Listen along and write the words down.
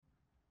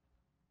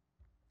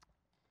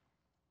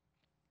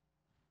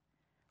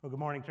Well, good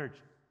morning, church.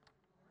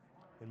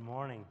 Good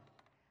morning.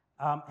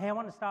 Hey, I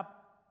want to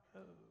stop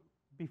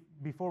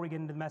before we get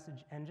into the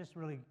message and just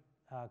really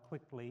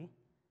quickly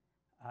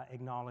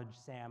acknowledge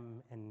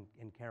Sam and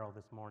Carol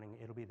this morning.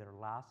 It'll be their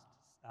last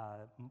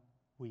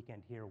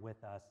weekend here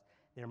with us.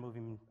 They're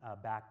moving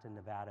back to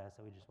Nevada,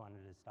 so we just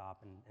wanted to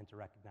stop and to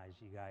recognize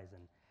you guys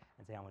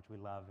and say how much we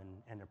love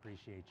and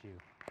appreciate you.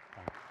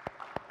 Thanks.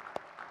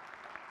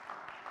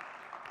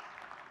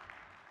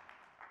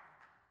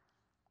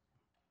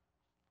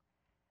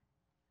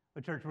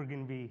 But church, we're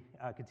going to be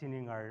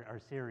continuing our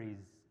series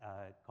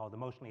called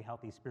Emotionally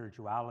Healthy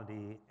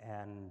Spirituality,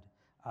 and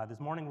this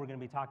morning we're going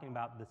to be talking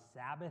about the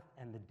Sabbath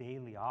and the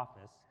daily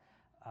office.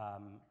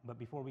 But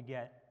before we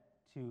get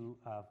too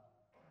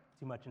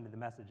much into the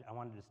message, I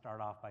wanted to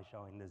start off by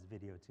showing this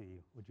video to you.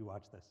 Would you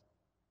watch this?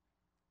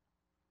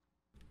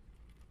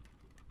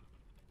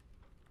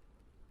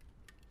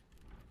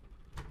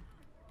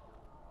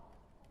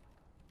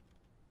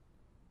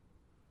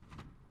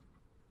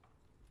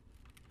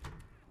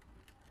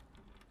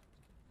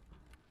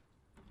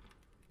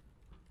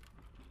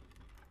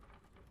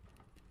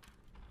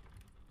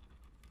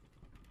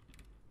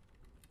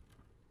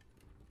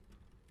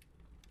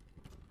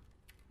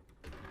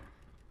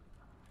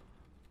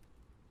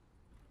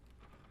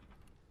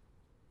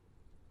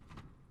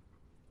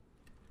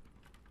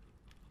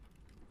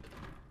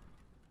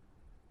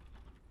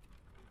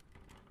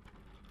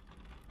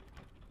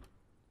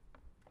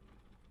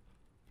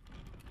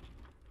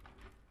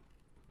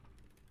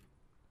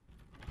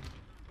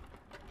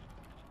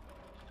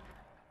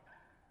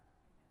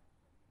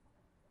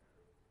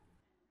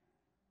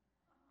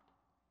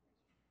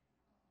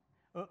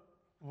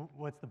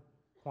 What's the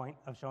point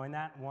of showing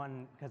that?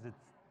 One, because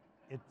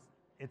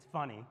it's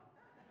funny,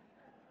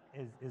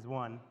 is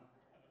one.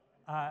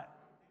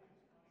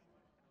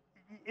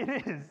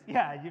 It is,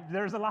 yeah.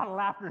 There's a lot of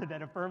laughter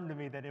that affirmed to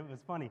me that it was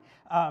funny.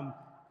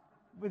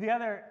 But the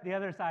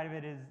other side of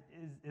it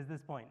is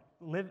this point: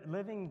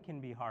 living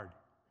can be hard,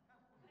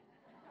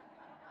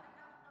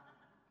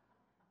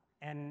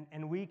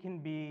 and we can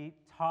be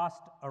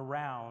tossed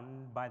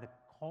around by the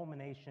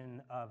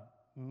culmination of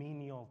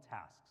menial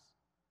tasks.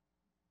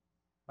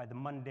 By the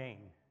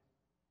mundane,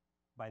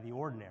 by the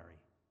ordinary,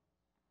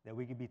 that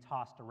we could be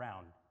tossed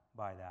around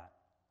by that.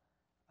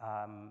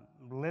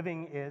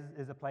 Living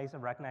is a place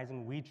of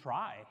recognizing we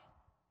try.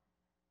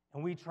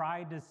 And we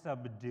try to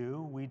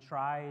subdue, we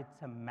try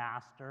to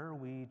master,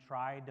 we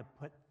try to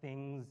put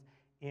things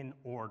in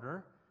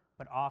order,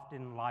 but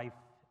often life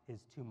is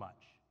too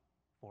much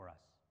for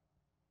us.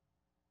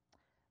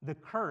 The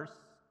curse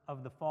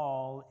of the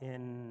fall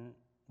in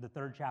the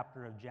 3rd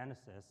chapter of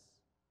Genesis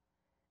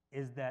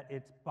is that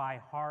it's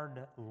by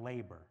hard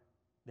labor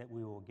that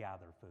we will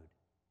gather food.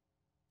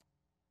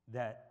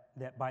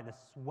 That by the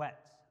sweat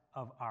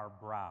of our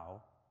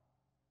brow,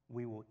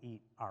 we will eat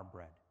our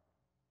bread.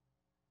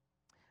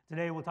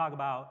 Today we'll talk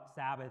about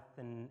Sabbath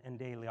and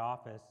daily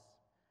office,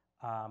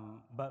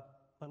 but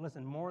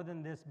listen, more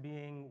than this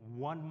being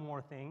one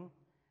more thing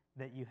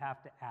that you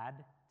have to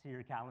add to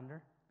your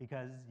calendar,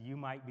 because you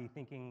might be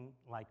thinking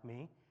like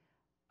me,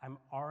 I'm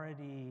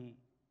already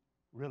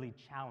really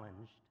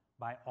challenged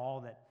by all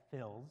that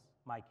fills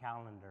my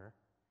calendar,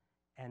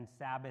 and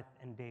Sabbath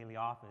and daily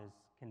office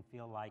can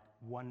feel like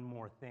one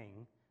more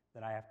thing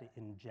that I have to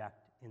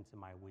inject into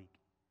my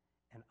week.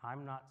 And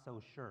I'm not so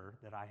sure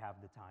that I have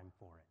the time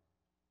for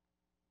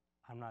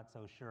it. I'm not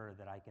so sure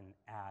that I can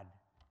add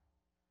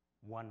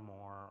one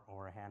more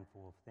or a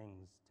handful of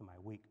things to my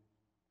week.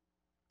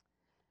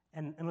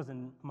 And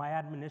listen, my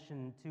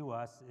admonition to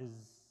us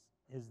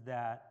is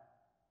that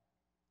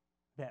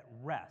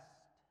rest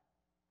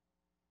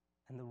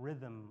and the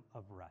rhythm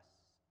of rest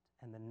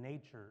and the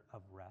nature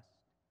of rest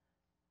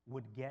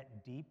would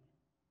get deep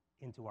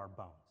into our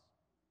bones.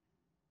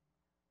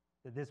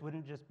 That this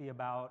wouldn't just be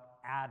about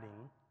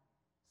adding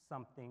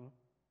something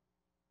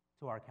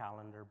to our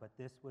calendar, but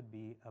this would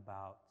be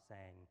about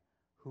saying,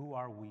 who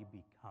are we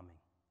becoming?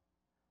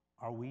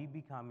 Are we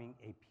becoming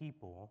a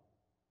people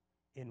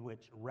in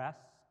which rest,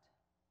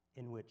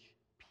 in which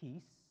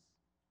peace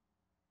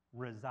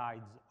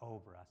resides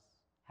over us,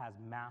 has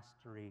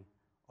mastery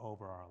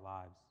over our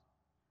lives?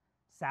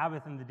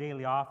 Sabbath and the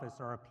daily office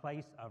are a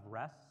place of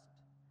rest,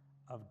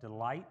 of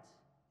delight,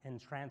 and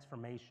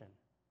transformation.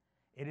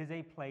 It is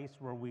a place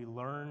where we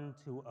learn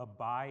to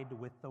abide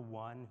with the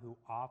one who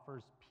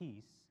offers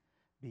peace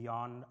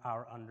beyond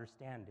our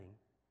understanding,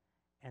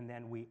 and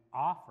then we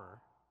offer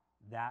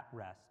that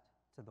rest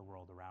to the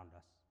world around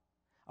us.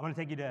 I'm going to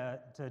take you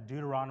to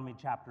Deuteronomy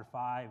chapter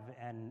 5,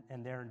 and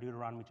there in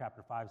Deuteronomy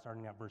chapter 5,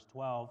 starting at verse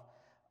 12,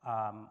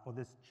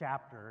 this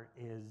chapter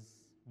is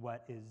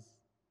what is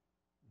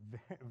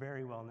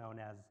very well known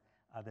as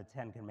the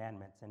 10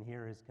 Commandments, and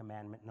here is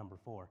commandment number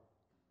 4. It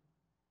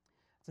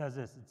says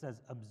this, it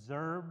says,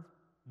 observe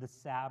the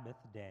Sabbath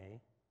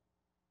day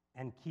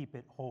and keep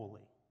it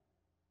holy,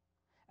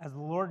 as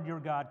the Lord your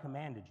God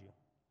commanded you.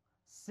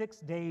 6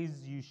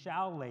 days you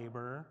shall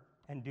labor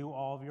and do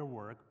all of your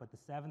work, but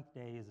the 7th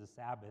day is a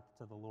Sabbath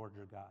to the Lord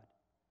your God.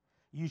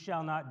 You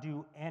shall not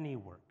do any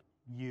work,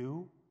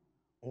 you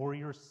or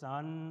your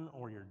son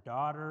or your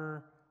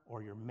daughter,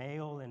 or your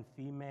male and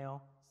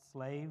female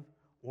slave,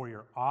 or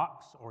your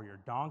ox or your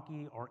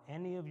donkey, or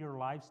any of your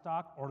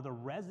livestock, or the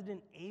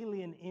resident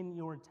alien in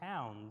your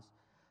towns,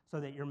 so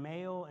that your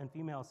male and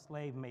female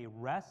slave may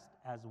rest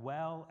as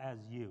well as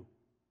you.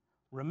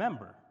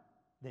 Remember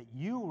that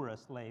you were a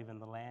slave in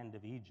the land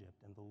of Egypt,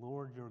 and the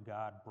Lord your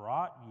God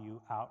brought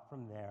you out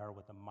from there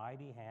with a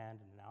mighty hand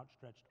and an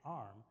outstretched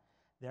arm.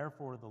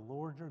 Therefore, the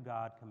Lord your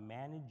God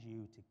commanded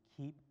you to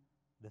keep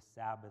the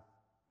Sabbath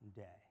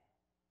day.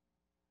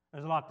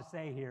 There's a lot to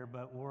say here,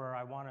 but where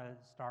I want to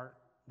start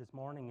this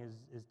morning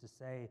is to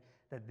say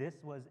that this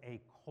was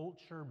a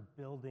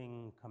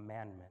culture-building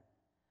commandment,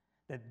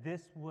 that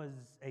this was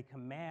a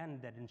command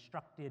that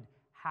instructed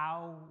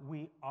how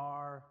we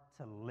are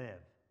to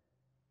live.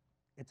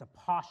 It's a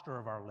posture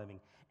of our living,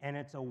 and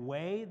it's a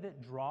way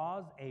that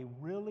draws a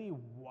really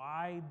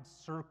wide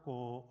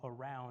circle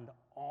around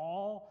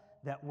all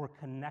that we're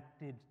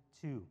connected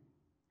to.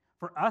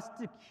 For us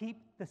to keep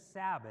the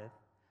Sabbath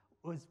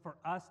was for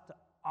us to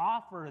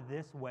offer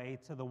this way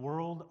to the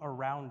world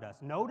around us.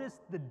 Notice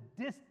the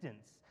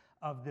distance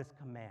of this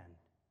command.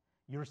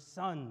 Your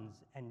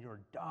sons and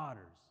your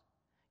daughters,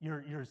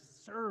 your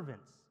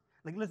servants.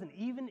 Like, listen,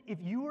 even if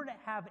you were to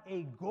have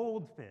a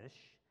goldfish,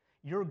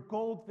 your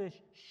goldfish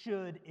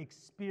should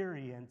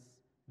experience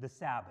the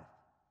Sabbath.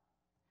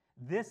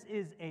 This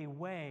is a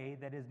way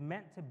that is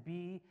meant to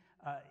be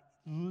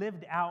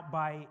lived out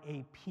by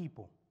a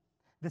people.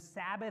 The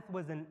Sabbath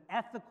was an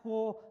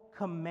ethical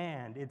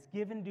command. It's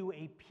given to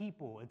a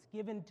people. It's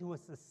given to a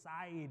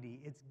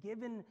society. It's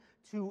given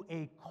to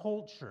a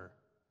culture.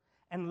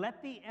 And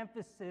let the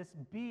emphasis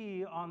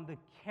be on the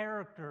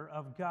character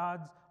of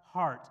God's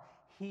heart.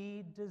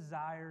 He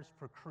desires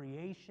for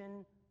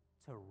creation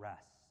to rest,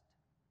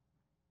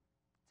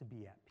 to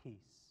be at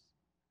peace.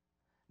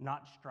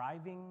 Not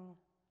striving,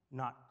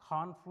 not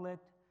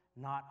conflict,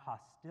 not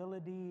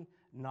hostility,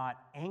 not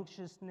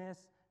anxiousness,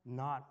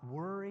 not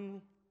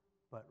worry,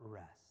 but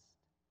rest.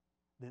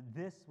 That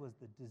this was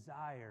the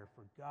desire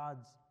for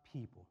God's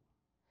people.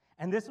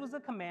 And this was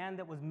a command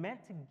that was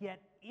meant to get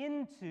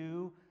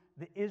into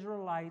the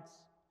Israelites'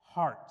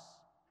 hearts.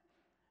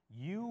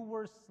 You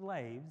were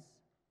slaves,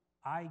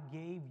 I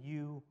gave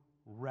you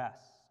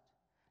rest.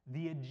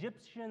 The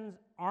Egyptians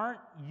aren't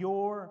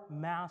your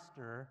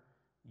master,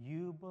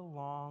 you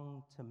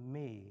belong to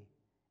me,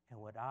 and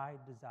what I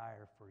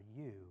desire for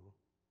you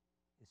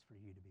is for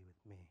you to be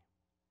with me.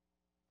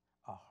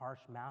 A harsh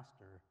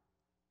master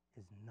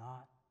is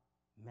not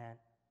meant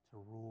to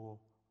rule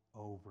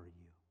over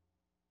you.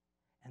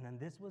 And then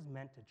this was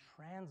meant to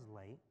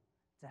translate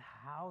to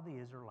how the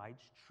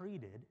Israelites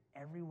treated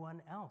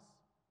everyone else.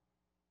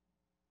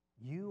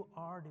 You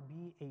are to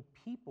be a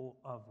people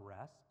of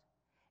rest,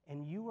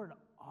 and you are to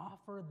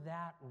offer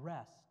that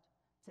rest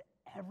to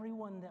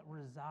everyone that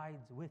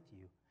resides with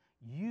you.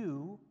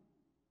 You,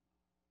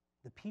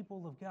 the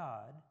people of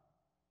God,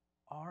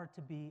 are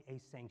to be a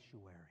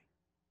sanctuary.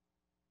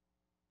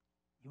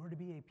 You are to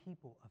be a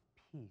people of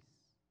peace.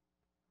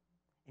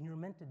 And you're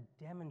meant to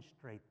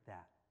demonstrate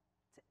that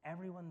to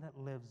everyone that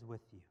lives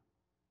with you.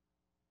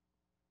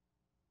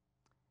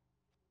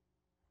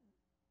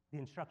 The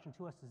instruction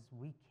to us is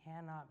we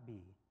cannot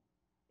be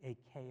a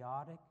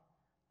chaotic,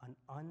 an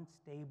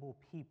unstable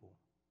people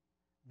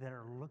that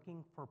are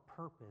looking for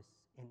purpose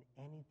in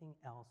anything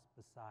else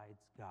besides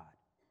God.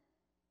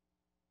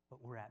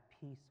 But we're at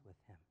peace with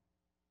Him.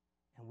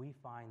 And we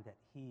find that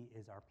He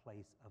is our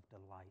place of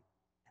delight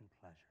and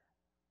pleasure.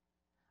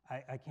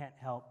 I can't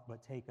help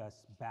but take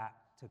us back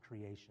to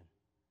creation.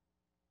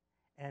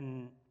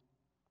 And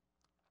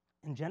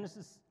in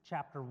Genesis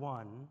chapter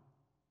 1,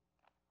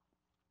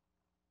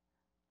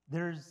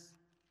 there's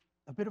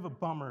a bit of a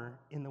bummer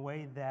in the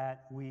way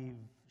that we've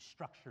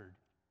structured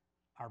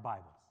our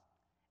Bibles.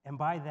 And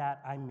by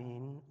that, I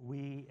mean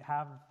we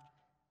have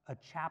a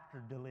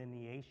chapter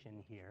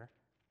delineation here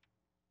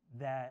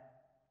that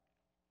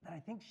I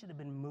think should have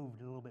been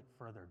moved a little bit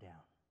further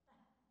down.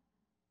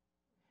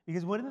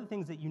 Because one of the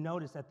things that you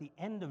notice at the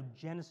end of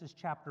Genesis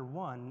chapter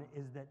 1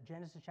 is that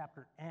Genesis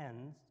chapter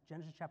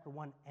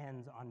 1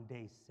 ends on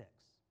day 6.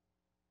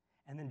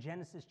 And then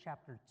Genesis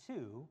chapter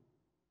 2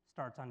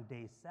 starts on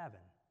day 7.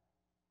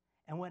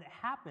 And what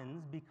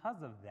happens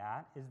because of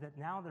that is that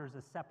now there's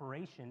a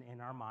separation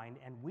in our mind,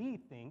 and we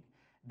think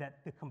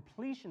that the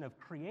completion of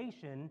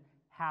creation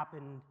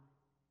happened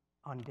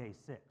on day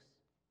 6.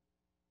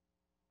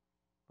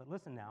 But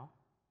listen now,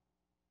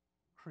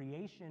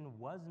 creation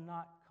was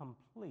not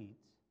complete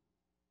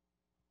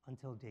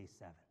until day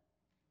 7.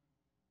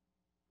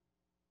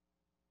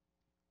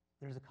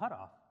 There's a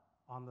cutoff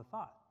on the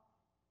thought.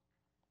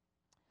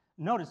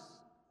 Notice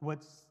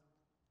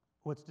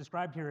what's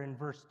described here in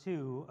verse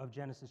 2 of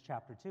Genesis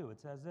chapter 2.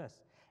 It says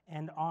this,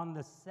 "And on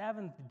the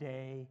 7th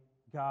day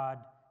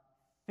God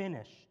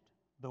finished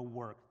the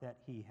work that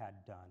He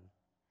had done,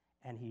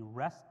 and He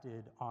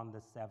rested on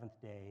the 7th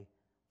day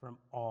from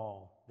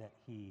all that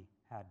He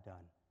had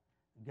done."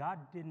 God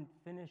didn't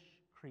finish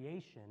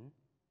creation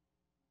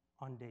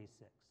on day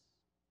 6.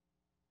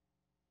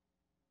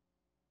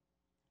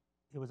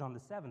 It was on the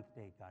seventh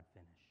day God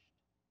finished.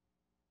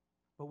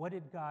 But what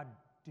did God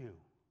do?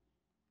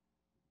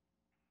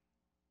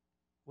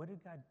 What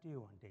did God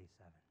do on day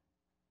 7?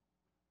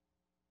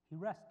 He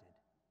rested.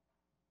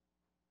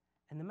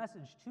 And the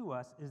message to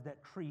us is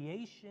that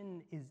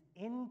creation is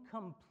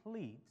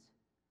incomplete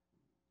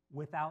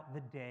without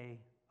the day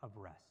of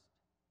rest.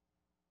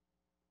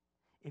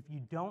 If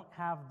you don't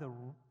have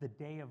the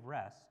day of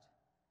rest,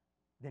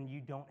 then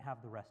you don't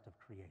have the rest of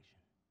creation.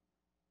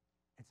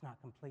 It's not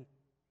complete.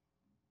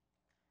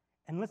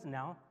 And listen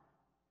now,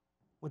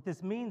 what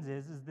this means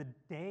is the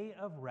day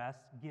of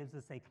rest gives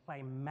us a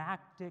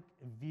climactic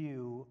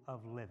view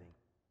of living.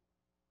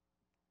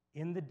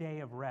 In the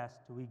day of rest,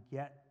 we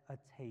get a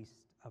taste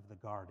of the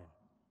garden.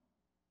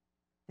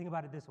 Think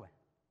about it this way.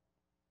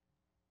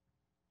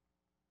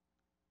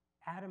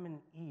 Adam and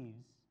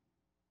Eve's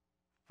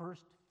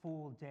first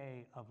full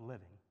day of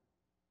living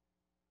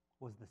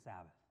was the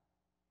Sabbath.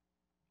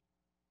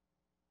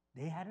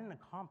 They hadn't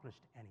accomplished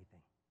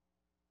anything.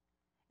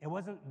 It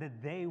wasn't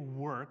that they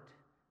worked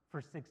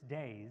for 6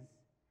 days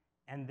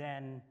and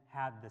then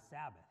had the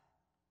Sabbath.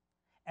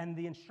 And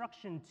the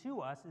instruction to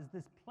us is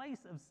this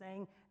place of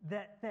saying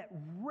that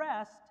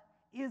rest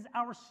is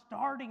our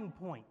starting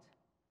point.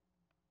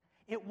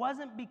 It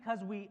wasn't because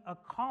we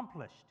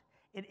accomplished.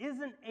 It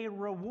isn't a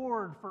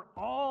reward for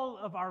all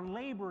of our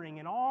laboring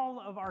and all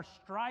of our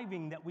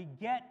striving that we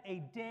get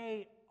a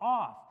day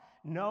off.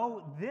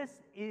 No, this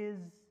is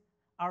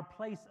our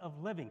place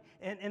of living.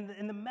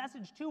 And the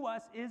message to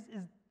us is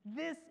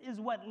this is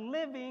what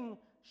living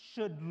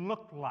should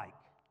look like.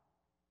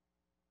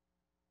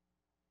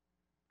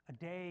 A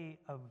day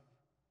of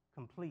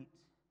complete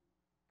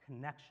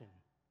connection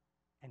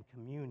and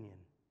communion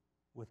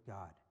with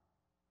God.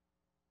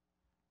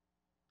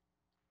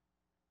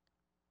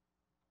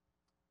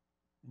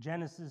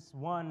 Genesis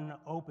 1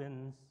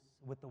 opens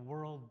with the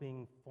world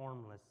being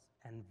formless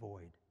and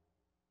void.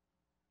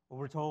 What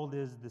we're told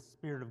is the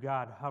Spirit of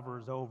God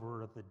hovers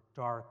over the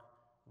dark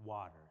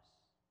waters.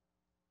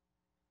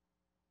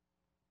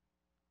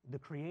 The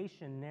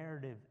creation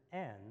narrative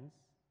ends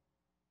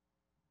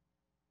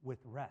with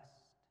rest.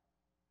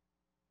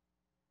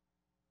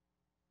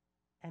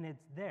 And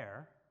it's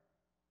there.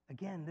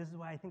 Again, this is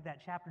why I think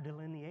that chapter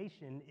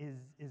delineation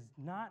is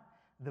not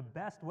the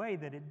best way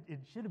that it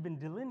should have been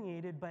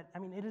delineated, but I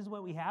mean, it is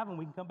what we have, and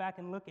we can come back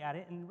and look at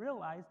it and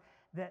realize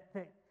that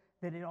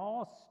it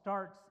all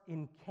starts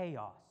in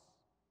chaos.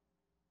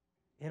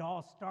 It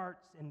all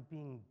starts in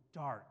being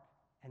dark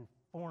and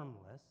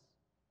formless,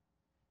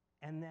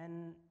 and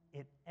then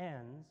it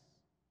ends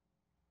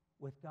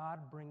with God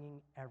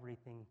bringing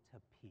everything to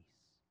peace.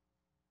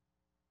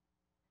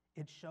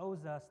 It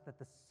shows us that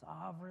the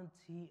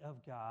sovereignty of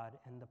God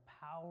and the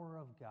power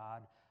of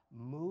God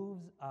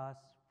moves us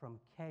from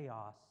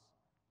chaos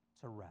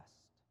to rest.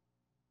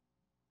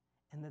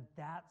 And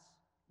that's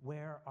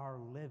where our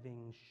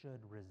living should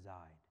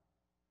reside,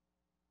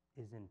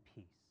 is in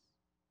peace.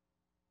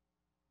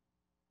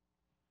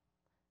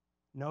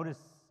 Notice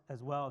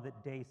as well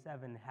that day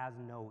 7 has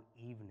no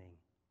evening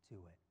to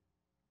it.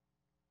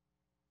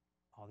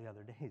 All the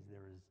other days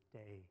there is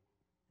day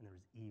and there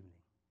is evening.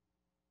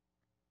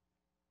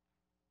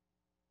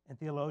 And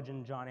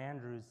theologian John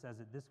Andrews says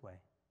it this way: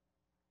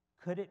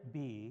 could it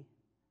be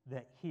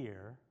that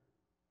here,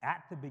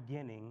 at the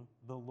beginning,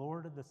 the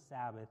Lord of the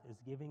Sabbath is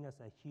giving us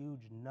a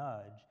huge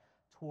nudge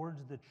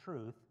towards the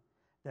truth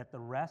that the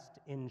rest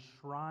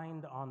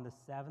enshrined on the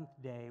 7th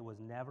day was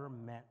never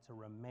meant to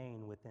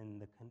remain within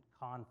the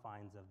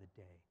confines of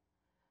the day,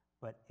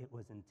 but it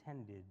was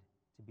intended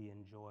to be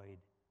enjoyed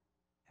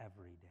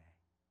every day?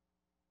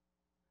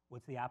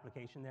 What's the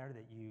application there?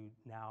 That you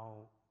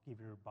now give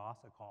your boss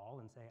a call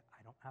and say,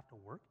 I don't have to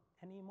work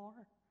anymore?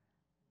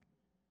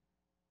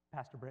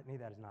 Pastor Brittany,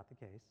 that is not the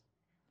case.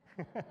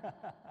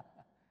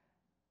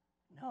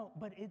 No,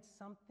 but it's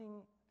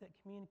something that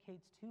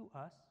communicates to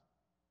us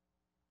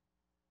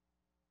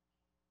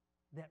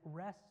that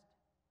rest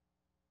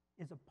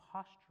is a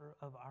posture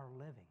of our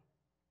living.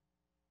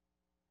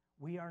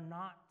 We are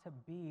not to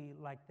be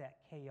like that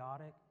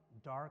chaotic,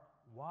 dark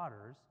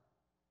waters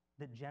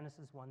that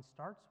Genesis 1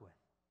 starts with.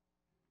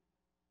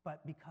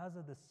 But because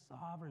of the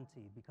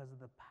sovereignty, because of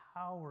the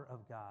power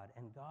of God,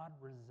 and God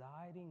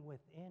residing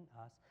within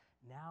us,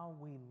 now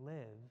we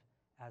live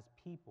as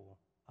people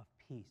of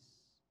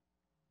peace.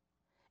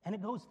 And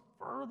it goes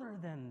further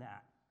than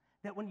that.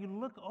 That when you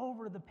look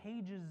over the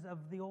pages of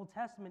the Old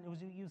Testament, what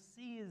you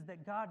see is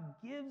that God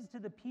gives to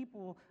the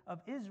people of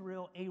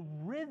Israel a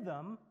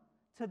rhythm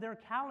to their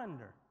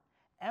calendar.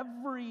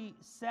 Every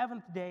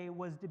 7th day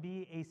was to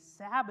be a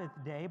Sabbath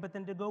day, but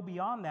then to go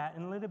beyond that,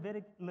 in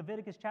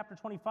Leviticus chapter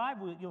 25,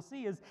 what you'll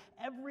see is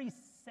every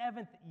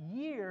 7th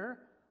year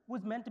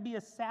was meant to be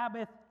a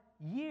Sabbath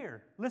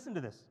year. Listen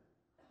to this.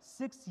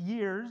 6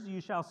 years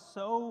you shall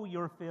sow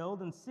your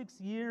field, and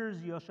 6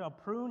 years you shall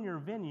prune your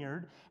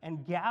vineyard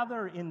and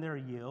gather in their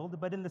yield.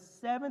 But in the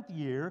 7th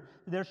year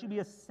there should be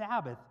a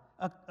Sabbath,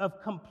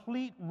 of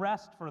complete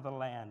rest for the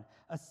land,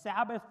 a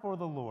Sabbath for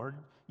the Lord.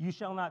 You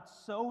shall not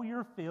sow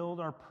your field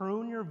or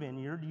prune your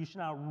vineyard. You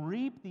shall not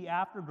reap the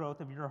aftergrowth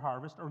of your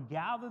harvest or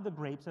gather the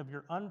grapes of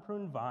your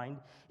unpruned vine.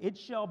 It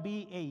shall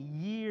be a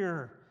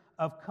year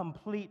of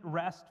complete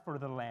rest for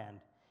the land.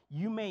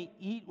 You may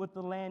eat what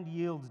the land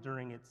yields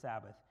during its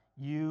Sabbath.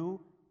 You,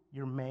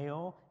 your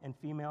male and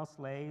female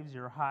slaves,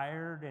 your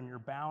hired and your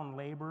bound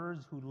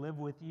laborers who live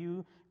with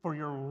you, for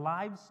your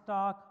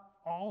livestock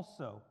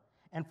also,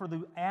 and for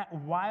the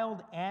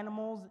wild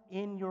animals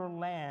in your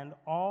land,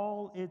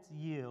 all its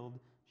yield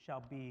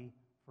shall be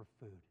for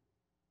food.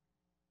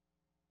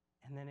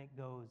 And then it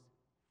goes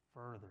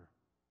further.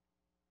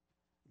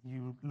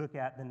 You look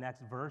at the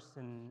next verse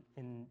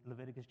in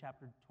Leviticus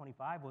chapter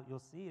 25, what you'll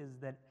see is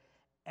that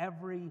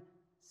every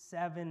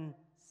 7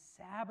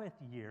 Sabbath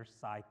year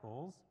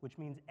cycles, which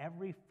means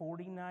every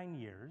 49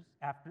 years,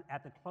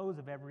 at the close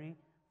of every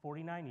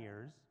 49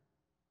 years,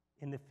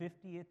 in the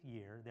 50th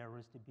year, there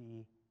was to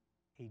be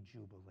a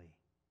Jubilee.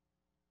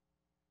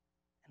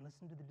 And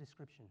listen to the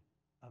description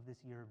of this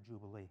year of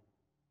Jubilee.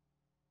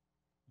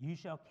 You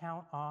shall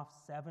count off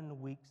 7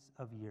 weeks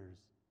of years,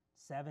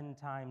 7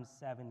 times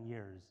 7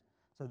 years.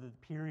 So the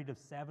period of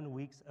 7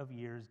 weeks of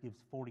years gives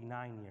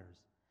 49 years.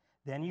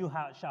 Then you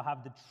shall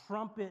have the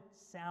trumpet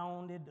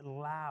sounded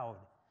loud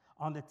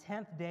on the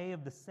 10th day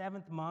of the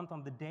 7th month,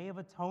 on the Day of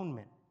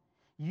Atonement.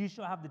 You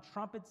shall have the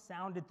trumpet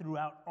sounded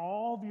throughout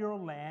all of your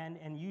land,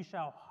 and you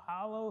shall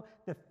hallow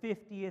the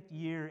 50th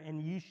year,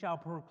 and you shall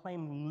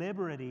proclaim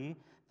liberty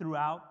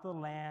throughout the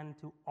land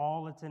to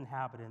all its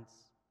inhabitants.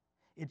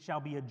 It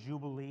shall be a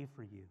jubilee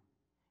for you.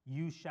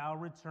 You shall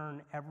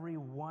return every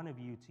one of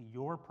you to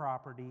your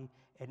property,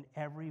 and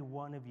every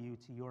one of you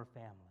to your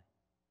family.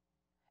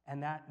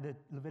 And the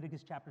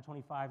Leviticus chapter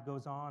 25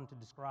 goes on to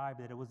describe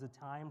that it was a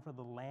time for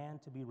the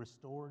land to be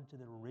restored to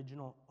their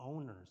original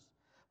owners,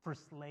 for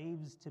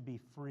slaves to be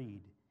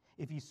freed.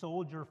 If you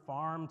sold your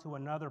farm to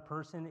another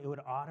person, it would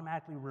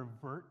automatically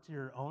revert to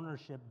your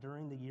ownership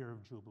during the year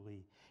of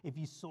Jubilee. If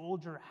you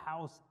sold your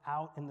house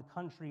out in the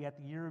country at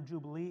the year of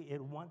Jubilee, it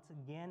would once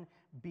again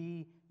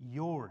be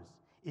yours.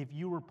 If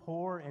you were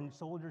poor and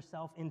sold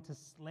yourself into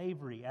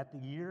slavery at the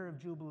year of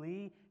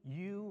Jubilee,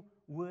 you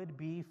would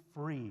be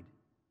freed.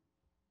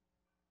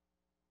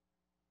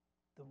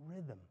 The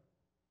rhythm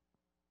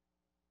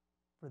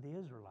for the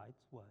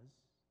Israelites was,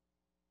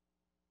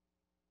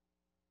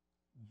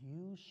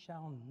 you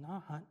shall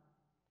not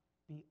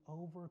be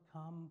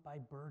overcome by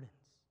burdens.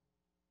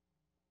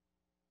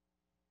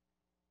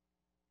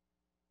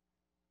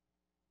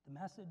 The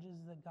message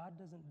is that God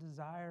doesn't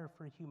desire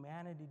for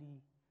humanity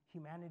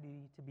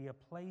to be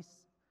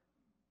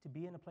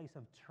in a place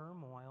of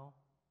turmoil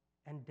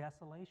and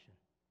desolation.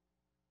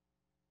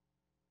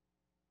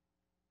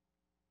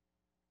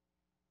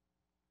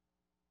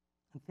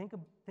 And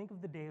think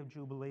of the day of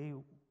Jubilee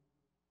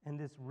and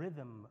this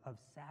rhythm of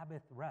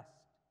Sabbath rest,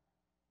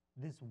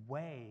 this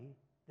way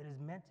that is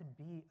meant to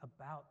be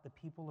about the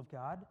people of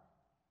God.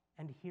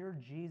 And hear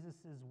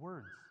Jesus'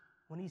 words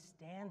when he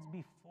stands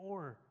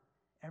before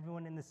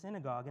everyone in the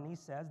synagogue and he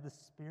says, "The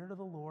Spirit of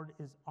the Lord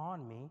is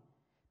on me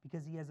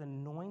because he has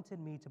anointed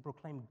me to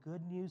proclaim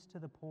good news to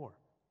the poor.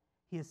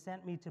 He has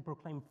sent me to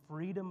proclaim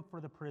freedom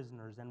for the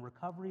prisoners and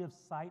recovery of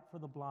sight for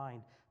the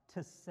blind,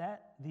 to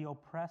set the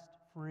oppressed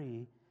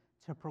free,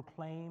 to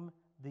proclaim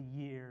the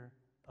year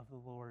of the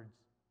Lord's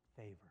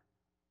favor."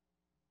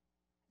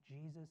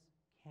 Jesus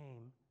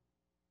came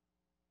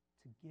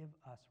to give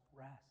us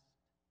rest,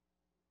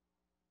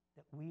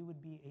 that we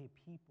would be a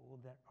people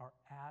that are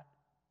at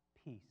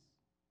peace,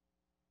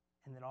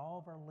 and that all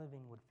of our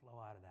living would flow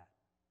out of that.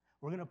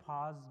 We're going to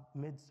pause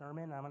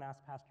mid-sermon. I'm going to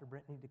ask Pastor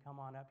Brittany to come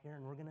on up here,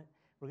 and we're going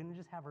to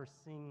just have her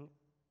sing.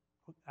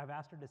 I've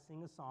asked her to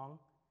sing a song,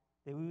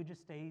 that we would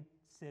just stay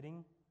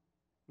sitting,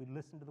 we'd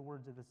listen to the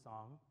words of the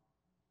song,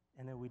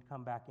 and then we'd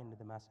come back into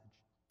the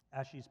message.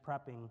 As she's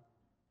prepping,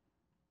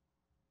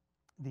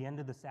 the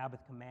end of the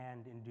Sabbath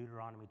command in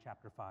Deuteronomy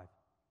chapter 5.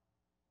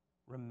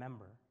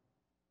 Remember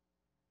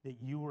that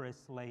you were a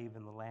slave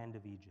in the land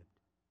of Egypt,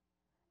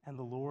 and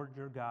the Lord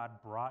your God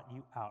brought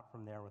you out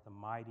from there with a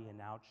mighty and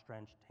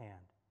outstretched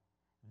hand.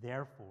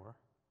 Therefore,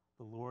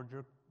 the Lord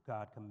your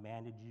God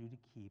commanded you to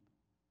keep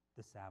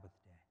the Sabbath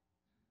day.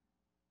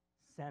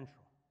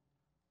 Central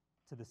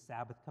to the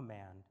Sabbath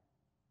command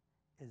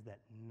is that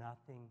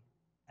nothing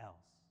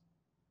else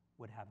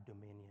would have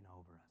dominion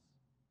over us.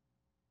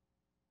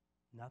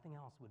 Nothing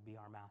else would be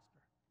our master.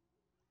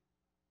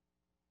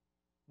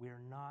 We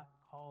are not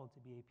called to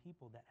be a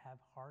people that have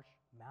harsh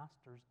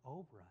masters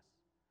over us.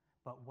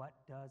 But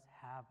what does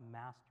have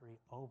mastery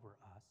over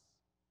us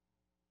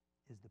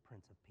is the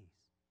Prince of Peace.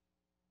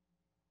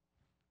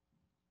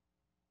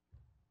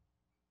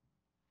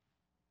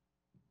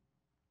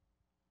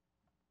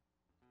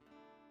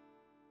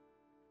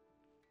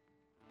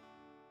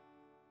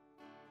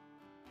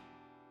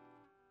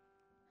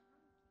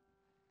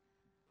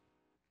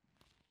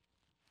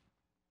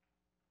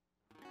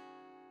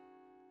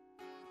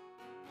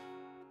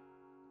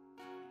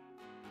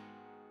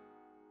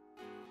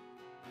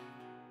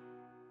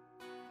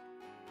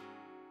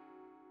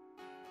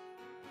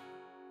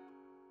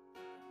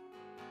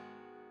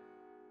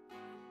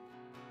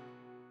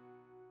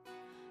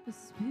 The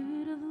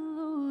Spirit of the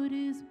Lord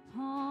is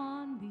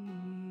upon me.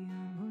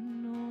 I'm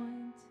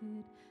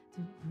anointed to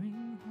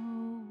bring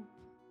hope.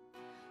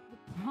 The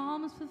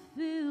promise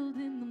fulfilled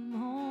in the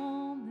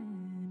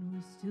moment.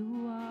 We're still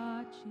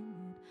watching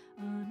it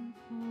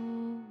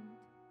unfold.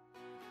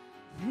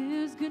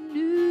 There's good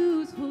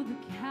news for the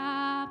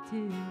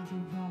captives, a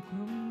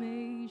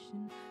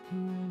proclamation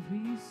for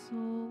every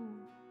soul.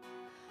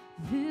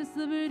 This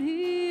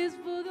liberty is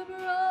for the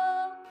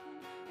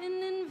broken, an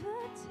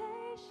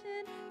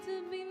invitation to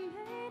be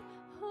made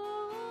whole.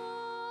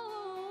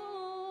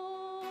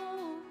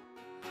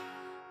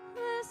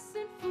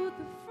 Listen for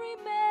the free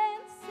man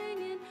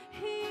singing,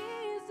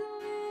 He's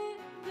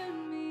delivered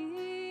me.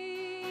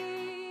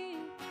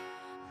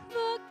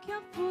 Look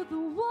out for the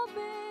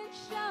woman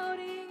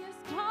shouting, His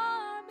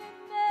garment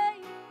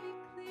made me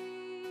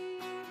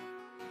clean.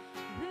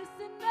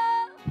 Listen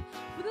up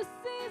for the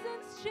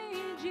seasons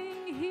changing,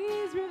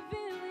 He's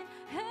revealing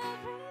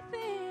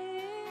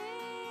everything.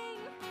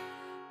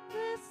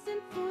 Listen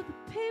for the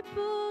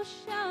people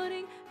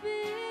shouting,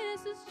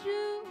 this is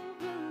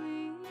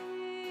Jubilee.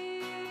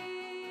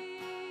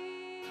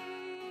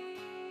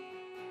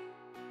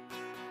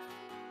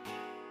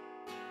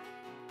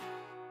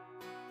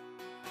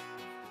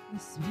 The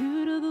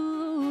Spirit of the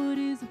Lord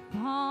is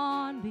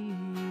upon me.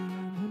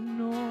 I'm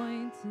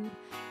anointed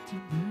to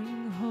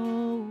bring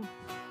hope.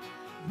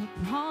 The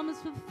promise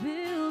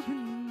fulfilled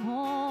in the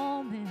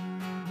moment.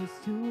 We're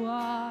still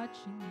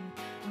watching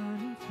it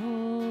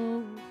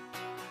unfold.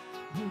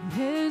 But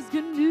there's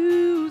good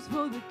news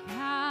for the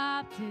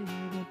captive,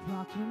 a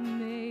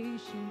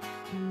proclamation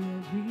for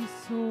every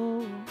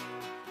soul.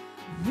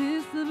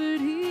 This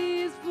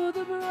liberty is for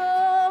the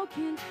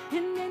broken,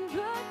 an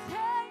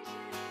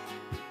invitation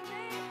to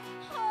be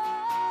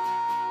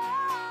whole.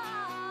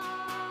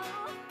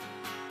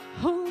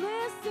 Oh,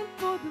 listen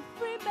for the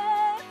free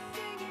man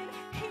singing,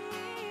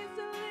 He's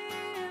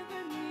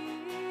delivered me.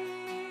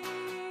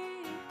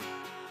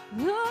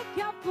 Look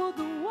out for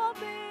the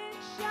woman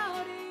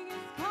shouting,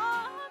 His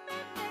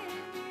garment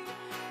made me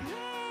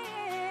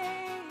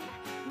clean.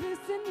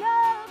 Listen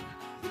up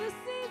for the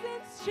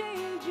seasons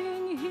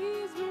changing,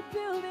 He's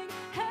rebuilding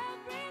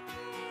everything.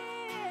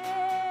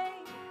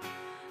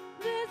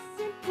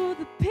 Listen for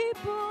the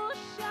people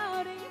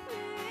shouting,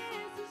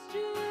 this is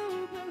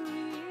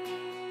Jubilee.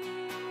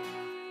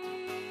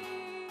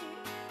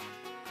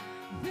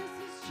 This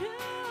is Jubilee.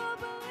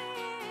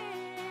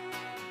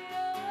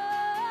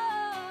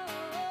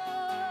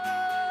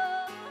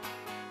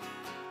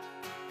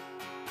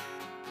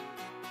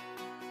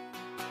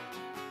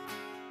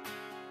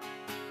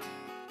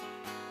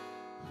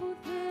 Oh,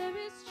 there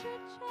is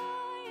true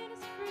joy and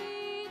His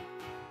freedom.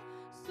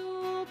 So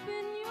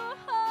open your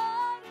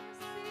heart and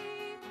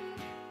receive it.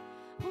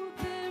 Oh,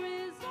 there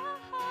is a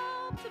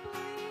hope to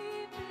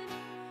believe in.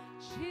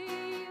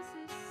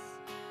 Jesus,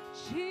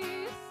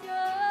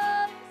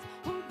 Jesus.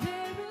 Oh,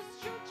 there is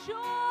true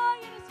joy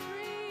and His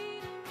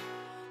freedom.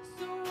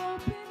 So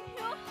open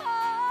your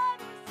heart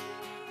and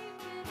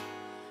receive it.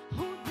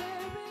 Oh,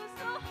 there is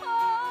a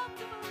hope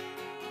to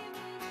believe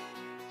in.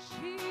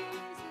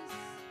 Jesus,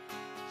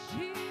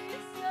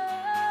 Jesus.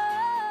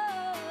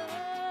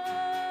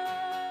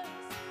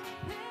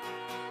 There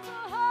is a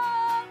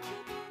hope to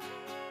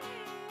believe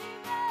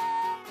in.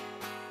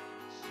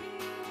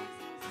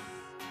 Jesus,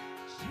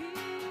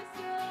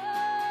 Jesus.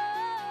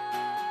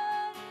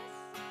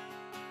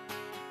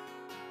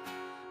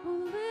 Oh,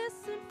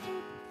 listen for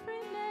the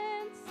free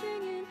man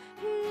singing,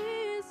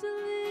 He's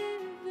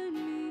delivered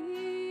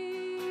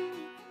me.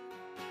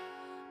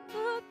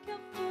 Look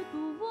out for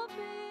the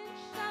woman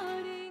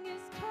shouting,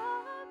 His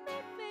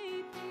garment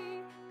made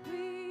me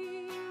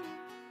clean.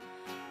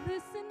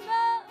 Listen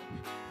up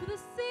for the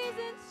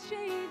seasons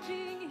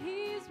changing,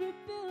 He's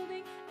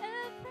rebuilding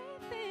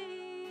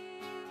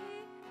everything.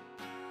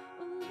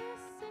 Oh,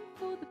 listen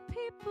for the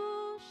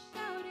people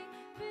shouting,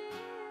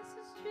 this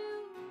is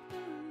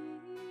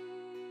Jubilee.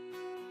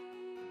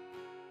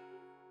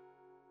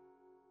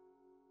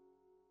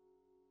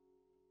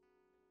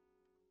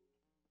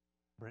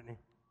 Brittany.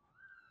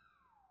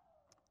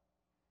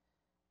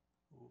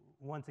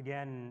 Once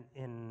again,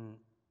 in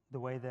the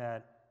way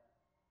that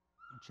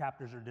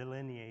chapters are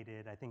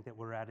delineated, I think that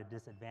we're at a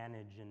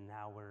disadvantage in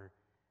how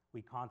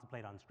we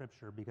contemplate on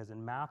Scripture, because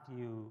in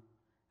Matthew,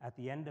 at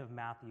the end of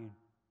Matthew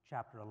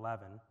chapter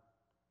 11,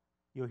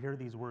 you'll hear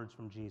these words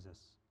from Jesus.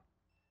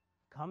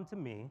 Come to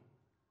me,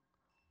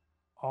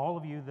 all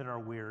of you that are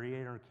weary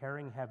and are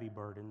carrying heavy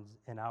burdens,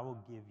 and I will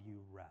give you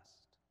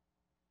rest.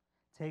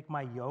 Take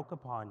my yoke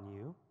upon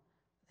you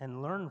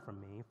and learn from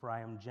me, for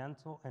I am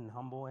gentle and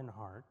humble in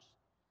heart,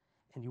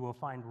 and you will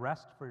find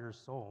rest for your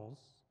souls,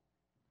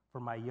 for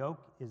my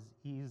yoke is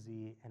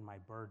easy and my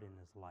burden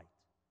is light.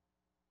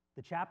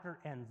 The chapter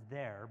ends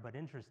there, but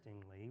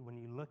interestingly, when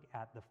you look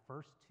at the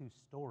first two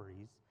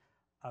stories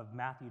of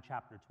Matthew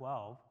chapter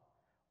 12,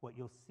 what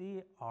you'll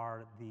see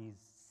are these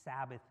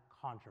Sabbath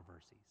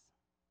controversies.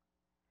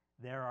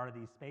 There are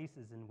these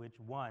spaces in which,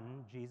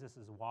 one, Jesus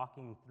is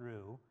walking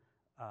through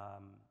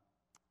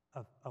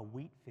a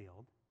wheat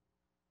field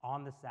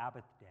on the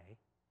Sabbath day,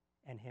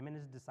 and him and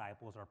his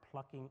disciples are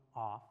plucking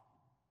off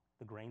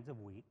the grains of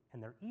wheat,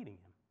 and they're eating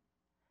them.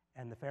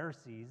 And the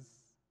Pharisees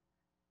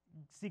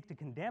seek to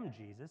condemn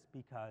Jesus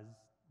because,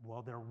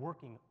 well, they're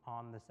working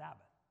on the Sabbath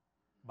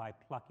by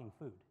plucking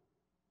food.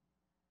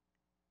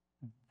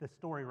 The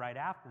story right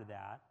after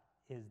that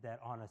is that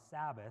on a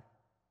Sabbath,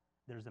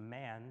 there's a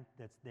man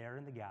that's there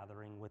in the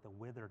gathering with a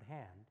withered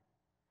hand,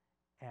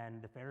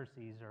 and the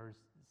Pharisees are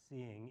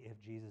seeing if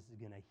Jesus is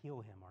going to heal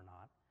him or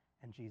not,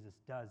 and Jesus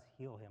does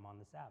heal him on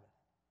the Sabbath.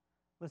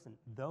 Listen,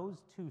 those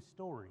two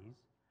stories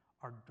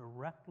are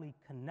directly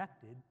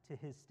connected to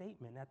his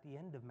statement at the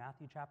end of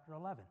Matthew chapter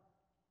 11.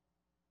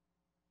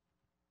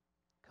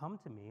 Come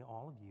to me,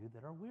 all of you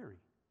that are weary.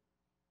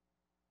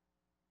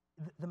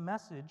 The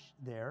message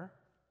there,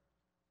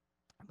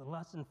 the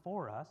lesson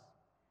for us,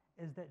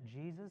 is that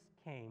Jesus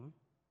came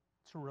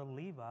to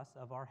relieve us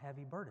of our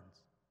heavy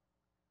burdens.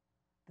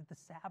 That the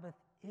Sabbath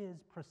is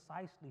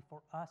precisely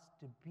for us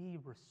to be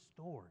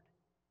restored,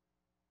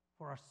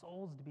 for our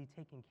souls to be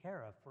taken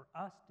care of, for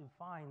us to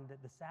find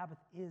that the Sabbath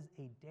is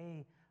a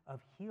day of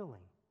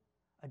healing,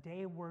 a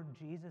day where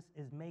Jesus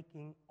is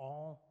making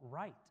all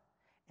right.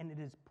 And it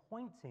is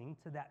pointing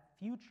to that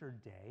future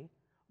day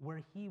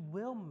where he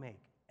will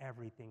make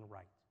everything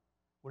right,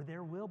 where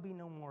there will be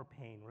no more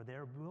pain, where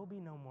there will be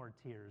no more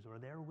tears, where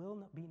there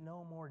will be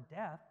no more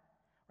death,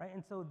 right?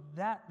 And so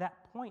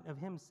that point of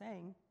him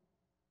saying,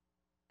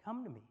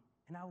 come to me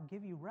and I will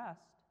give you rest.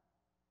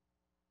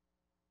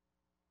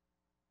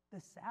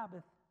 The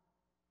Sabbath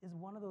is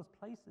one of those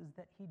places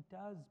that he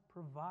does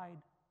provide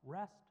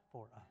rest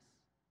for us.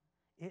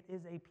 It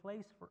is a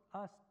place for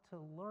us to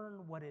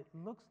learn what it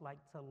looks like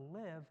to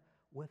live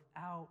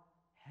without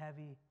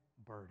heavy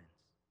burdens,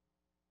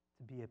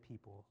 to be a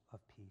people of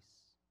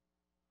peace.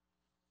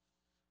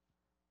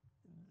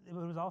 It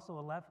was also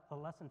a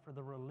lesson for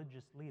the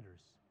religious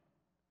leaders.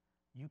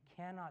 You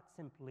cannot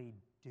simply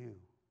do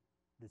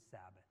the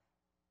Sabbath.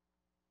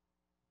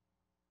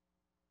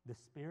 The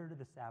spirit of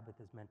the Sabbath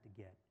is meant to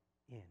get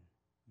in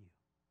you.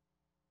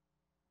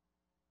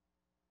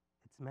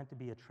 It's meant to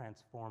be a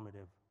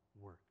transformative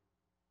work.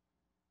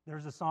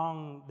 There's a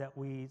song that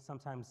we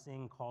sometimes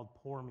sing called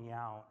Pour Me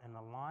Out, and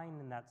a line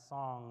in that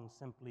song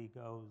simply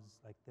goes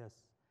like this: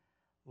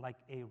 like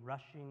a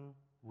rushing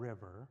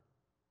river,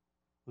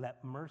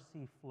 let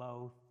mercy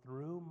flow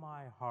through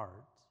my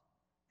heart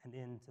and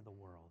into the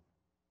world.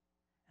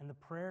 And the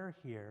prayer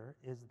here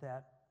is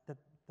that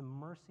the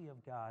mercy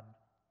of God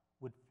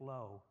would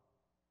flow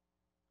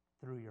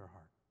through your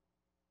heart,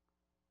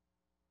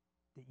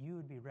 that you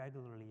would be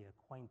regularly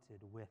acquainted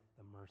with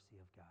the mercy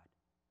of God.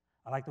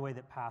 I like the way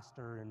that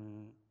pastor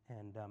and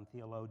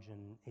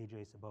theologian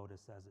A.J. Sabota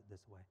says it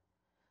this way: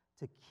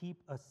 to keep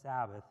a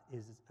Sabbath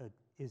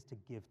is to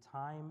give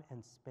time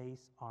and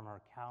space on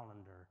our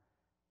calendar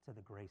to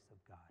the grace of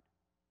God.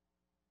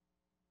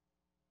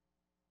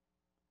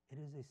 It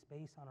is a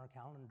space on our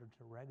calendar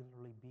to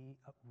regularly be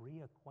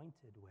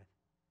reacquainted with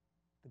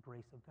the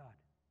grace of God.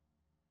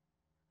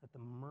 That the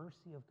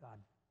mercy of God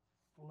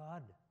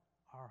flood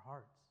our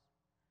hearts,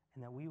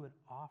 and that we would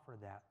offer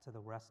that to the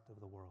rest of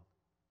the world.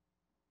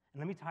 And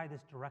let me tie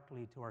this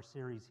directly to our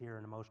series here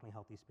in Emotionally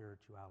Healthy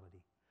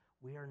Spirituality.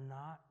 We are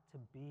not to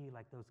be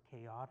like those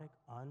chaotic,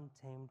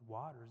 untamed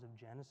waters of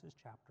Genesis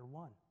chapter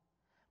 1,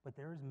 but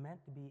there is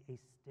meant to be a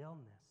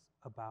stillness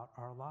about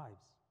our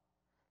lives.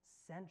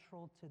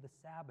 Central to the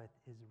Sabbath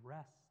is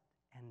rest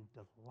and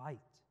delight.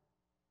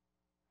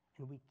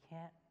 And we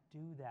can't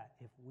do that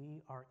if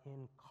we are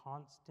in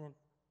constant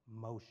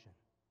motion.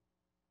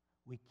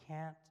 We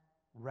can't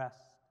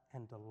rest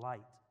and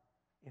delight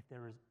if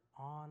there is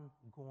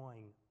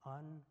ongoing,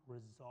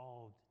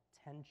 unresolved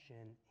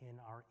tension in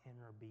our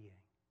inner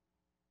being.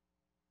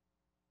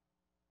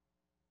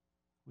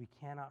 We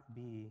cannot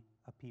be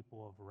a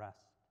people of rest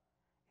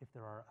if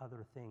there are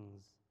other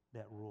things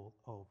that rule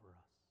over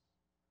us.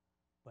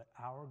 But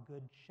our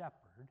good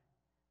shepherd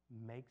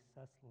makes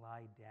us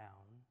lie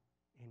down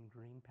in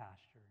green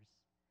pastures,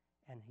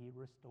 and he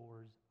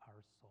restores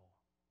our soul.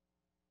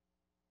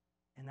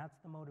 And that's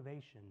the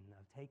motivation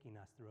of taking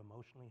us through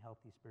emotionally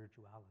healthy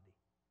spirituality.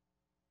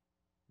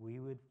 We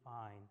would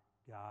find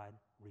God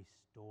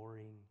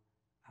restoring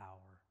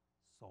our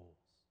souls.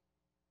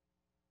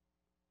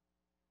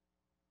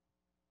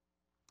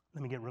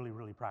 Let me get really,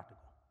 really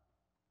practical.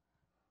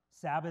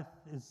 Sabbath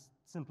is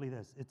simply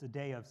this: it's a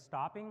day of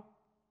stopping,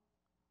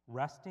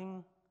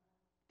 resting,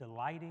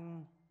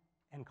 delighting,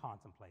 and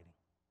contemplating.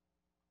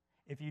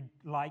 If you'd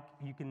like,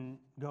 you can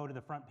go to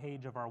the front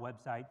page of our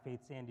website,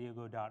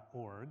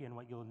 faithsandiego.org, and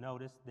what you'll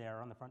notice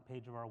there on the front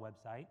page of our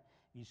website,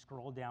 you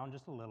scroll down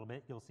just a little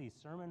bit, you'll see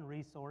sermon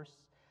resource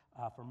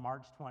for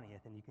March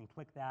 20th, and you can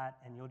click that,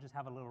 and you'll just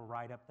have a little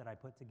write-up that I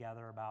put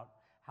together about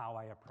how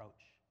I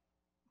approach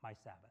my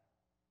Sabbath,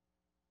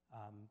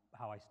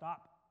 how I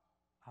stop,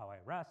 how I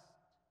rest,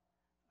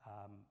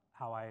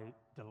 how I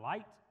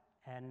delight,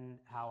 and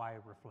how I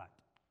reflect.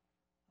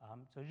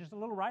 So just a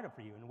little write-up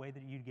for you in a way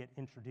that you'd get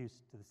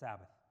introduced to the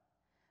Sabbath.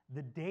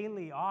 The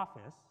daily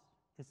office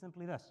is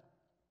simply this: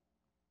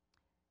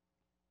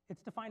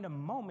 it's to find a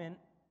moment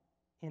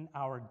in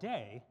our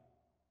day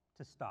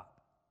to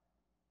stop,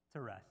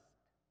 to rest,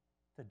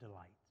 to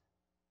delight,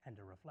 and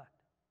to reflect.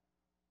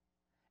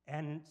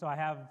 And so I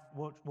have,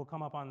 what will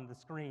come up on the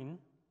screen,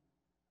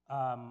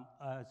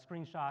 a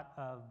screenshot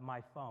of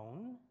my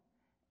phone,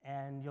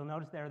 and you'll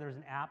notice there's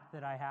an app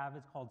that I have.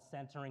 It's called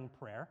Centering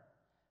Prayer.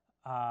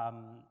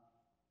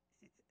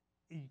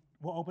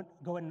 We'll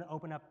go ahead and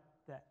open up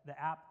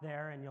the app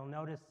there, and you'll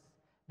notice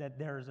that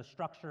there's a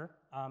structure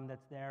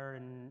that's there,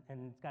 and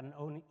it's got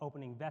an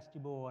opening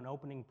vestibule, an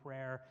opening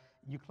prayer.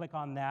 You click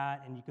on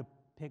that, and you could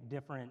pick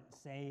different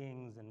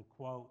sayings and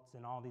quotes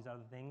and all these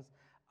other things.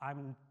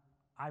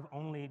 I've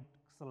only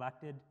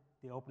selected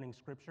the opening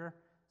scripture,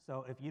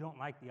 so if you don't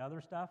like the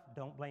other stuff,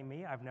 don't blame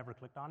me. I've never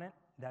clicked on it.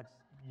 That's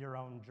your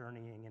own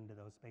journeying into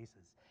those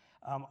spaces.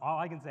 All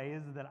I can say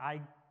is that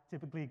I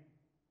typically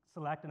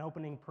select an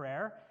opening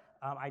prayer.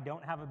 I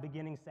don't have a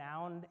beginning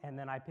sound, and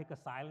then I pick a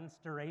silence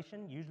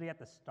duration. Usually at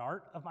the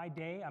start of my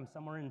day, I'm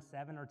somewhere in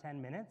 7 or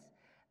 10 minutes,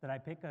 that I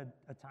pick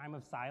a time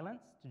of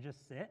silence to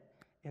just sit.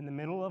 In the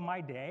middle of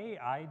my day,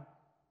 I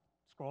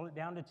scroll it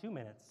down to 2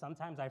 minutes.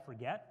 Sometimes I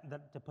forget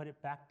to put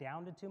it back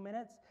down to 2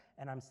 minutes,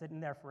 and I'm sitting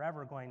there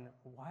forever going,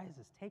 why is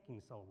this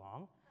taking so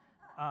long?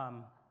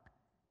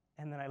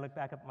 And then I look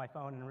back up at my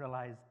phone and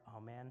realize,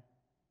 oh man,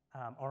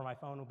 or my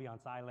phone will be on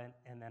silent,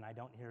 and then I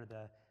don't hear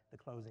the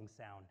closing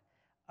sound.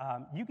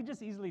 You could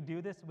just easily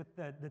do this with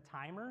the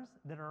timers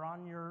that are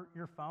on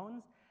your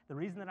phones. The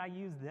reason that I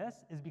use this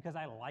is because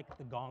I like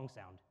the gong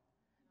sound,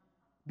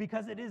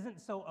 because it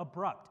isn't so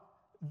abrupt.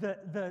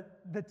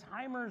 The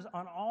timers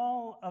on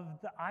all of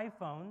the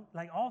iPhone,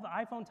 like all the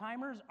iPhone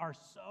timers, are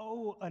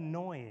so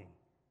annoying.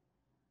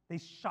 They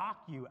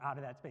shock you out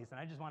of that space, and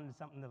I just wanted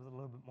something that was a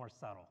little bit more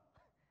subtle.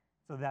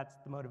 So that's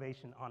the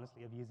motivation,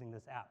 honestly, of using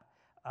this app.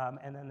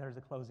 And then there's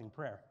a closing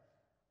prayer.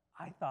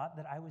 I thought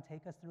that I would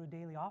take us through a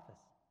daily office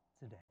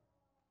today.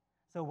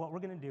 So what we're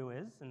going to do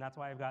is, and that's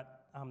why I've got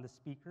the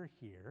speaker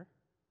here,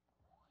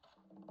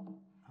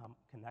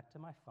 connect to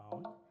my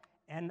phone,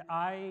 and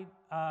I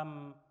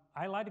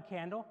light a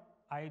candle.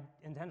 I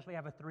intentionally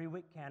have a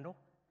 3-wick candle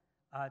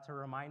to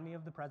remind me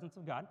of the presence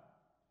of God.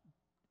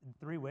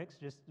 3 wicks,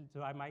 just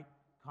so I might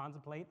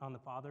contemplate on the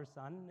Father,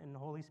 Son, and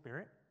Holy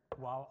Spirit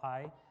while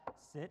I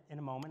sit in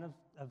a moment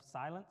of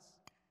silence.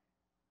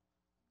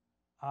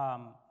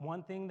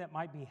 One thing that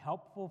might be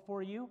helpful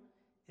for you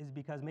is,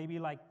 because maybe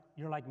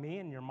you're like me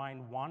and your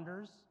mind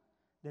wanders,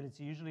 that it's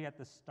usually at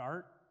the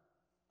start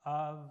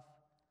of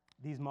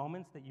these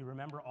moments that you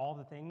remember all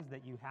the things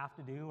that you have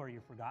to do or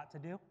you forgot to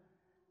do.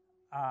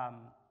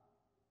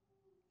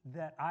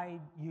 That I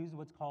use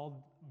what's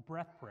called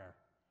breath prayer.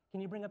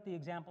 Can you bring up the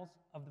examples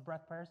of the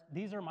breath prayers?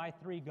 These are my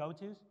 3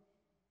 go-tos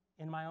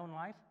in my own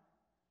life.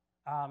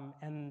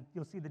 And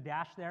you'll see the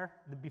dash there.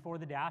 Before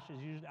the dash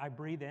is usually, I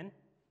breathe in,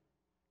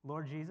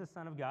 Lord Jesus,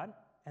 Son of God,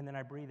 and then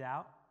I breathe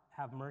out,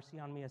 have mercy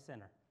on me, a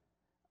sinner.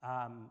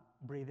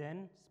 Breathe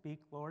in,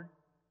 speak, Lord.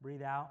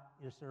 Breathe out,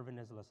 your servant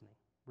is listening.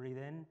 Breathe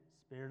in,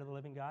 Spirit of the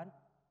living God.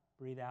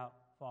 Breathe out,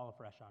 fall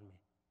afresh on me.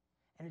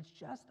 And it's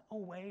just a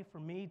way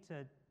for me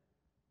to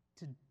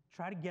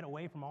try to get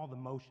away from all the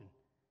motion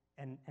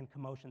and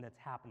commotion that's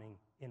happening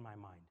in my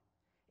mind.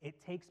 It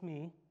takes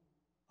me,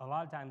 a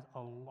lot of times,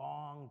 a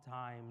long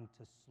time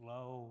to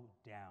slow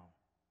down.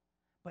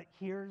 But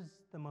here's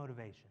the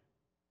motivation.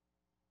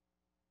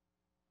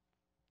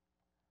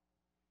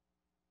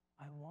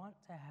 I want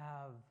to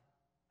have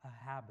a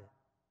habit,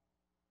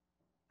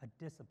 a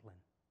discipline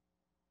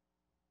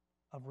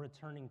of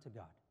returning to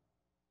God.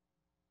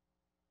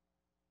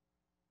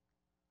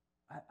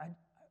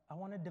 I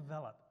want to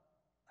develop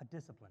a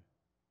discipline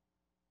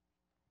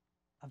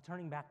of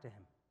turning back to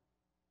Him.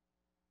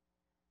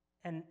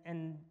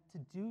 And to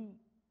do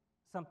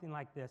something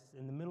like this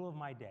in the middle of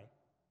my day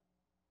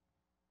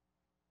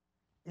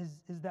is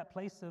that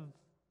place of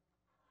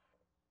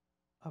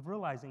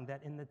realizing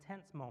that in the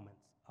tense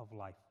moments of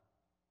life,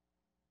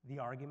 the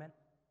argument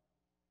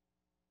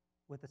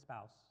with the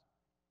spouse,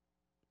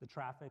 the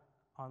traffic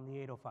on the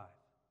 805,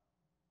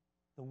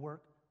 the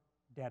work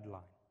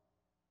deadline,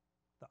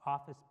 the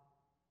office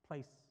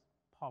place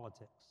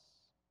politics,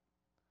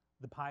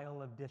 the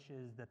pile of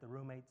dishes that the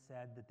roommate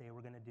said that they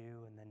were going to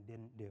do and then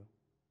didn't do,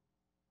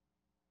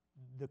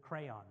 the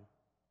crayon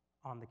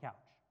on the couch.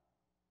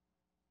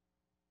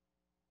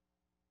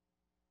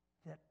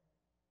 That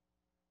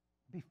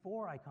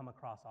before I come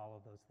across all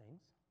of those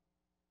things,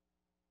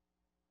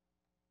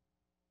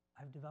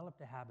 I've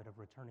developed a habit of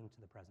returning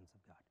to the presence of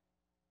God,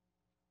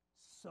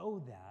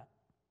 so that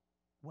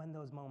when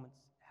those moments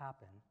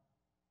happen,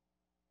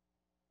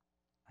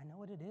 I know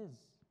what it is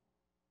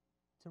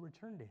to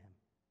return to Him.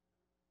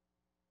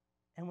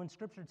 And when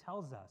Scripture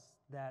tells us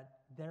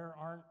that there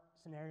aren't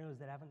scenarios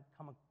that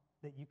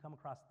you come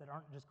across that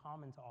aren't just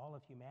common to all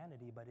of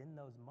humanity, but in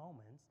those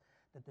moments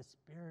that the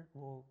Spirit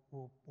will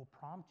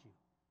prompt you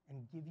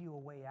and give you a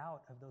way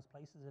out of those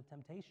places of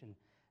temptation,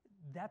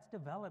 that's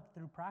developed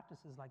through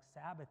practices like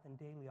Sabbath and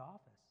daily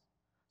office,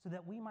 so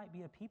that we might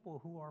be a people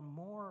who are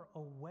more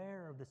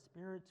aware of the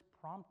Spirit's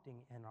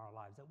prompting in our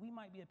lives, that we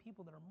might be a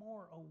people that are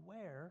more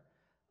aware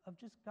of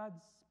just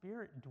God's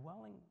Spirit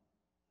dwelling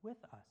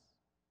with us.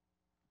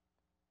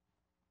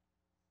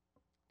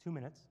 2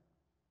 minutes.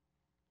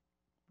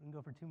 We can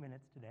go for 2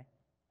 minutes today.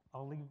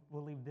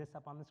 We'll leave this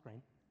up on the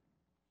screen.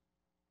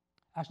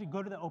 Actually,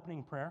 go to the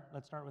opening prayer.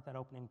 Let's start with that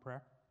opening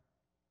prayer.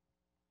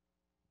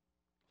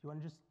 If you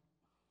want to just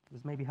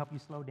maybe help you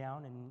slow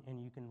down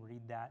and you can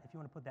read that. If you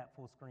want to put that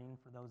full screen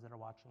for those that are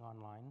watching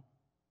online,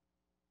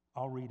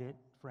 I'll read it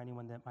for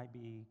anyone that might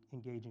be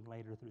engaging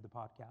later through the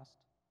podcast.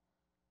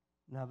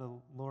 Now the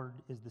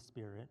Lord is the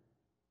Spirit,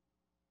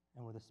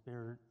 and where the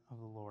Spirit of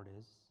the Lord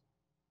is,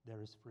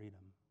 there is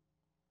freedom.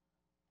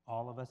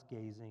 All of us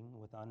gazing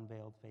with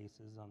unveiled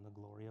faces on the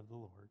glory of the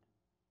Lord,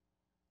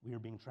 we are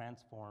being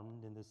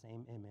transformed in the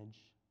same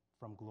image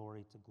from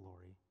glory to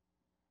glory,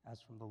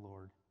 as from the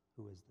Lord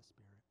who is the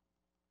Spirit.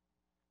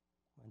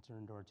 We'll enter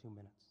into our 2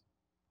 minutes.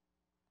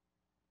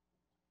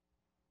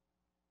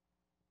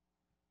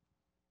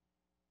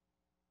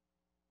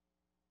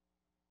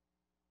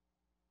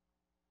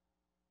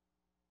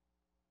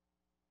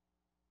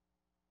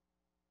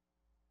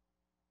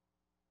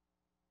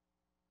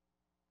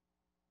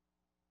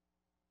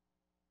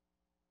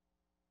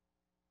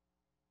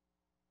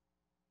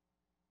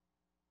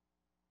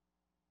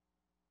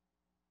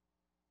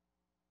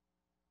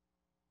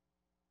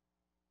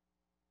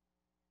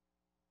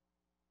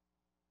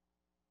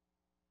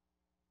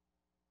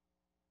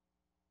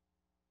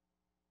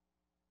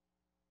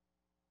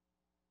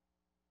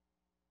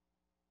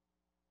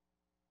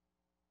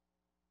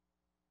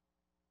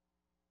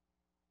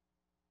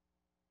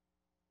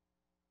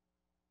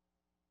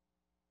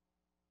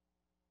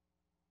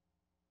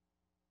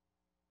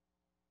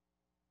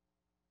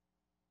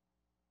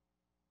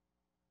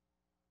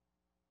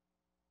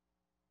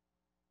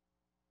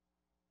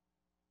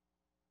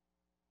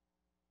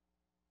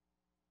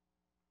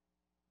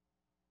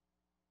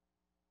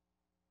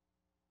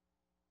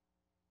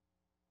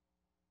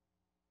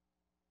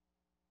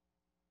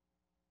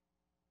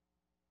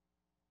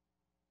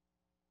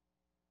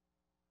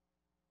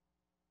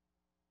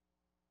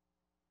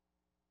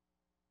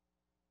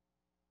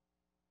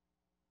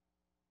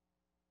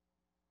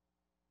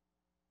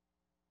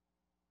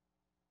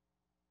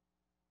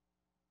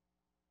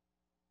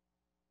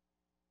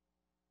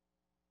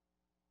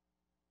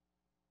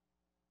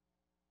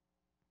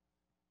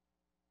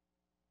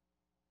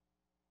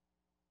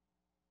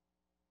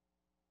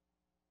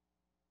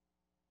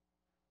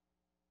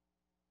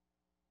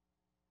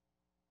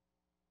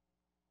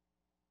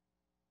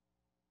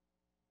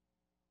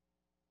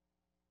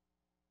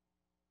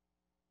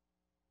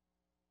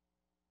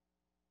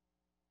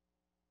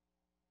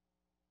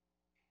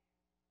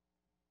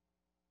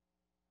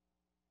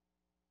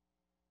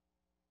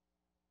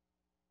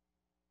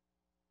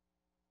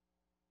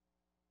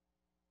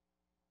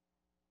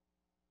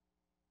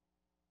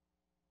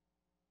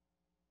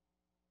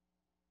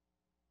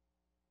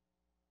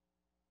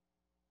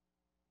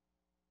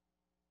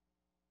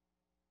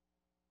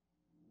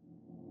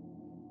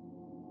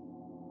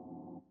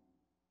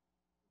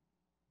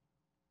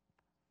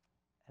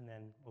 And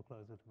then we'll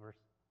close with a verse.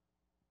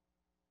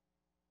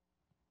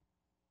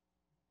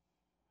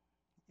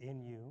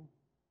 In you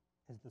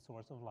is the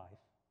source of life,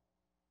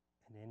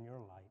 and in your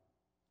light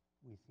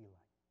we see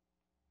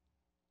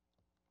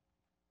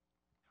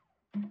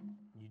light.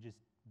 You just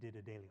did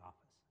a daily office.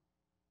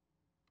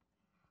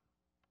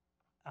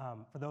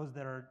 For those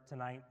that are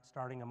tonight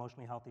starting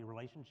emotionally healthy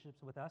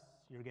relationships with us,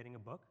 you're getting a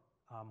book.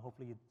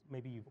 Hopefully,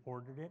 maybe you've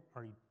ordered it,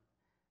 or I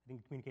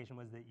think the communication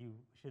was that you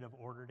should have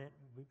ordered it.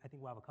 I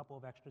think we'll have a couple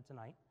of extra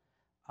tonight.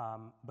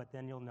 But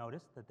then you'll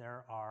notice that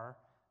there are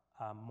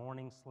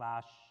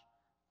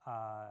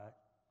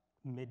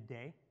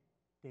morning/midday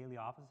daily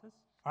offices.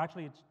 Or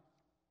actually,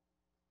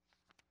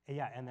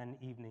 and then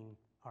evening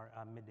or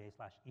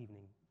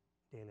midday/evening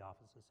daily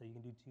offices. So you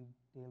can do 2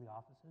 daily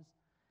offices,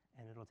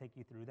 and it'll take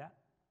you through that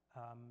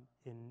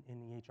in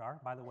the HR.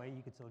 By the way,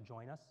 you could still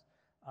join us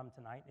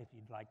tonight if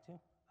you'd like to.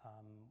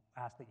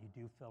 Ask that you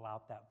do fill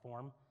out that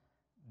form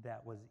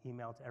that was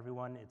emailed to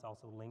everyone. It's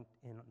also linked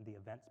in the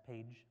events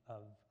page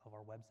of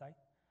our website.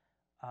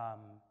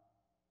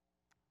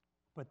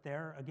 But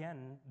there,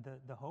 again,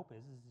 the hope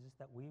is just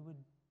that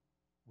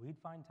we'd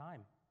find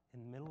time in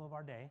the middle of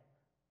our day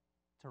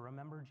to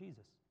remember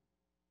Jesus.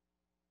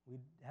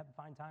 We'd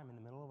find time in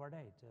the middle of our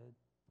day to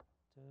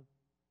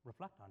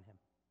reflect on him,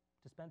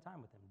 to spend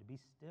time with him, to be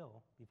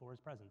still before his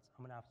presence.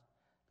 I'm going to ask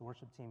the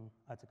worship team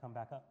to come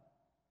back up.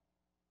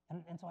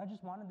 And so I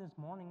just wanted this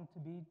morning to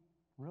be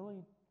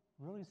really,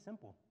 really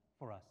simple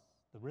for us.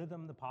 The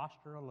rhythm, the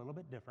posture, a little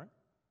bit different.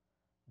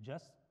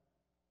 Just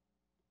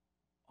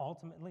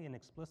ultimately and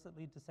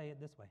explicitly to say it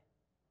this way.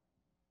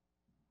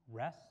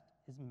 Rest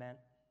is meant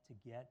to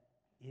get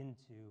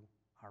into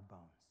our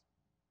bones.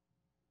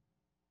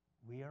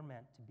 We are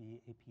meant to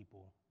be a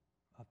people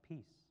of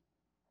peace.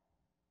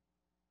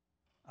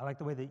 I like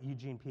the way that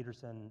Eugene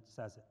Peterson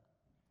says it.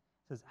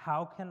 He says,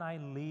 how can I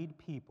lead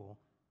people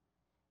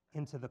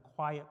into the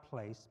quiet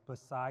place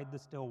beside the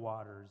still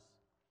waters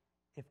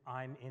if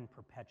I'm in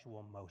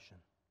perpetual motion?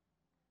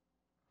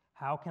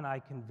 How can I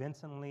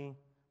convincingly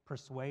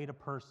persuade a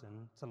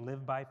person to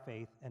live by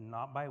faith and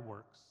not by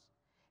works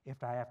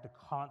if I have to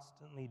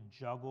constantly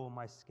juggle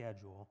my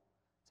schedule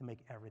to make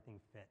everything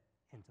fit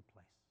into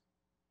place?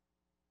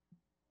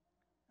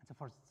 And so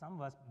for some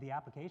of us, the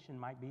application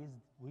might be is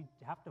we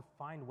have to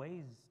find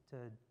ways to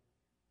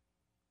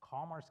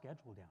calm our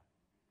schedule down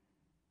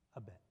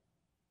a bit.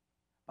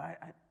 But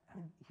I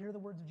mean, hear the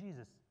words of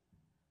Jesus.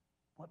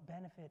 What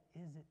benefit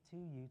is it to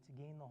you to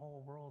gain the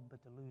whole world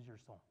but to lose your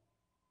soul?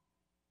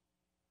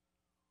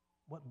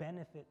 What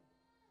benefit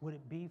would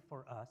it be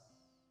for us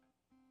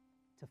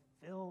to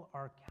fill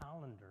our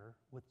calendar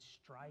with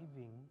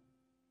striving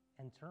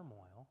and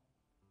turmoil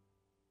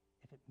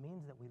if it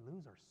means that we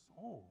lose our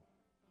soul?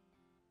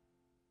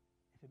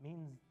 If it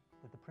means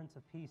that the Prince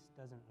of Peace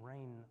doesn't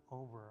reign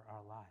over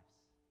our lives?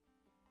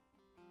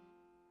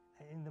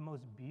 And the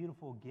most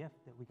beautiful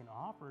gift that we can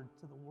offer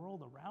to the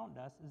world around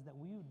us is that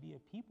we would be a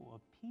people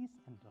of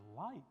peace and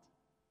delight.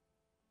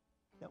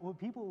 That what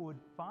people would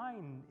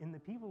find in the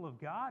people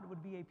of God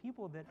would be a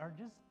people that are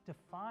just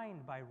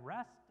defined by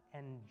rest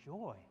and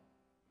joy.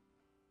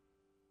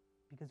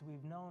 Because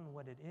we've known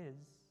what it is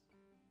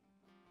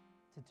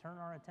to turn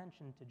our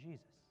attention to Jesus.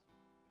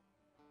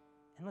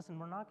 And listen,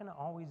 we're not going to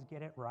always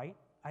get it right.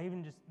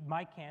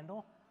 My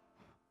candle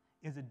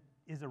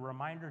is a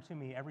reminder to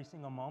me every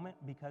single moment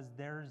because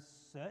there's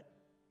soot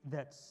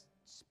that's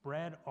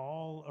spread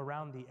all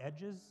around the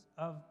edges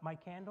of my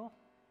candle.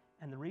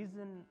 And the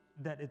reason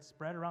that it's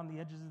spread around the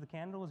edges of the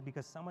candle is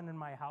because someone in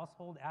my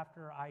household,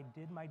 after I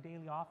did my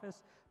daily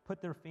office,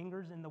 put their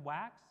fingers in the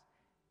wax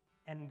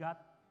and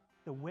got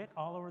the wick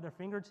all over their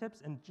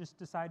fingertips and just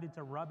decided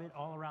to rub it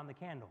all around the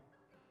candle.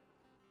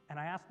 And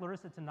I asked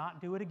Larissa to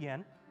not do it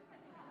again.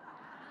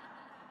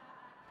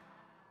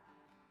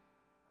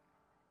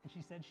 And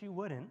she said she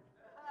wouldn't.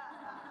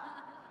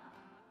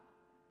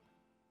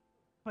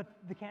 But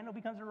the candle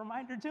becomes a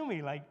reminder to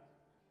me, like,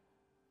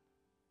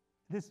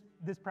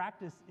 this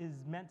practice is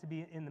meant to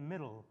be in the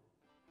middle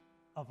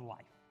of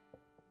life.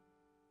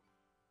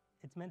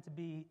 It's meant to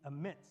be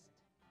amidst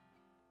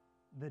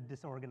the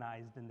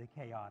disorganized and the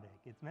chaotic.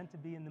 It's meant to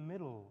be in the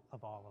middle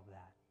of all of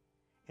that.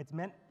 It's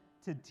meant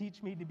to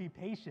teach me to be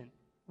patient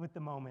with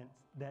the moments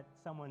that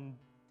someone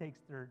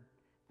takes their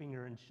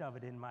finger and shove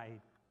it in my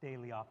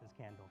daily office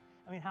candle.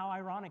 I mean, how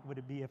ironic would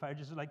it be if I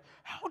just was like,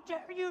 how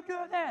dare you do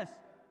this?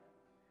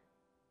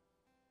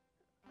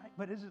 Right?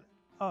 But it's just,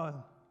 oh,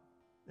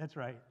 that's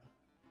right.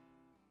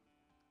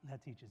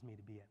 That teaches me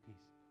to be at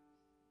peace.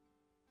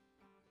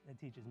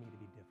 That teaches me to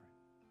be different.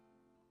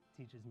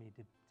 It teaches me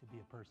to be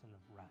a person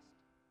of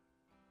rest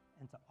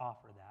and to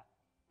offer that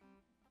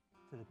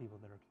to the people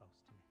that are close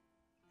to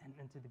me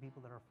and to the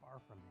people that are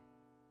far from me.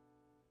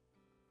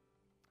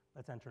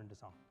 Let's enter into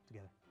song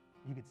together.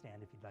 You could stand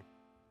if you'd like.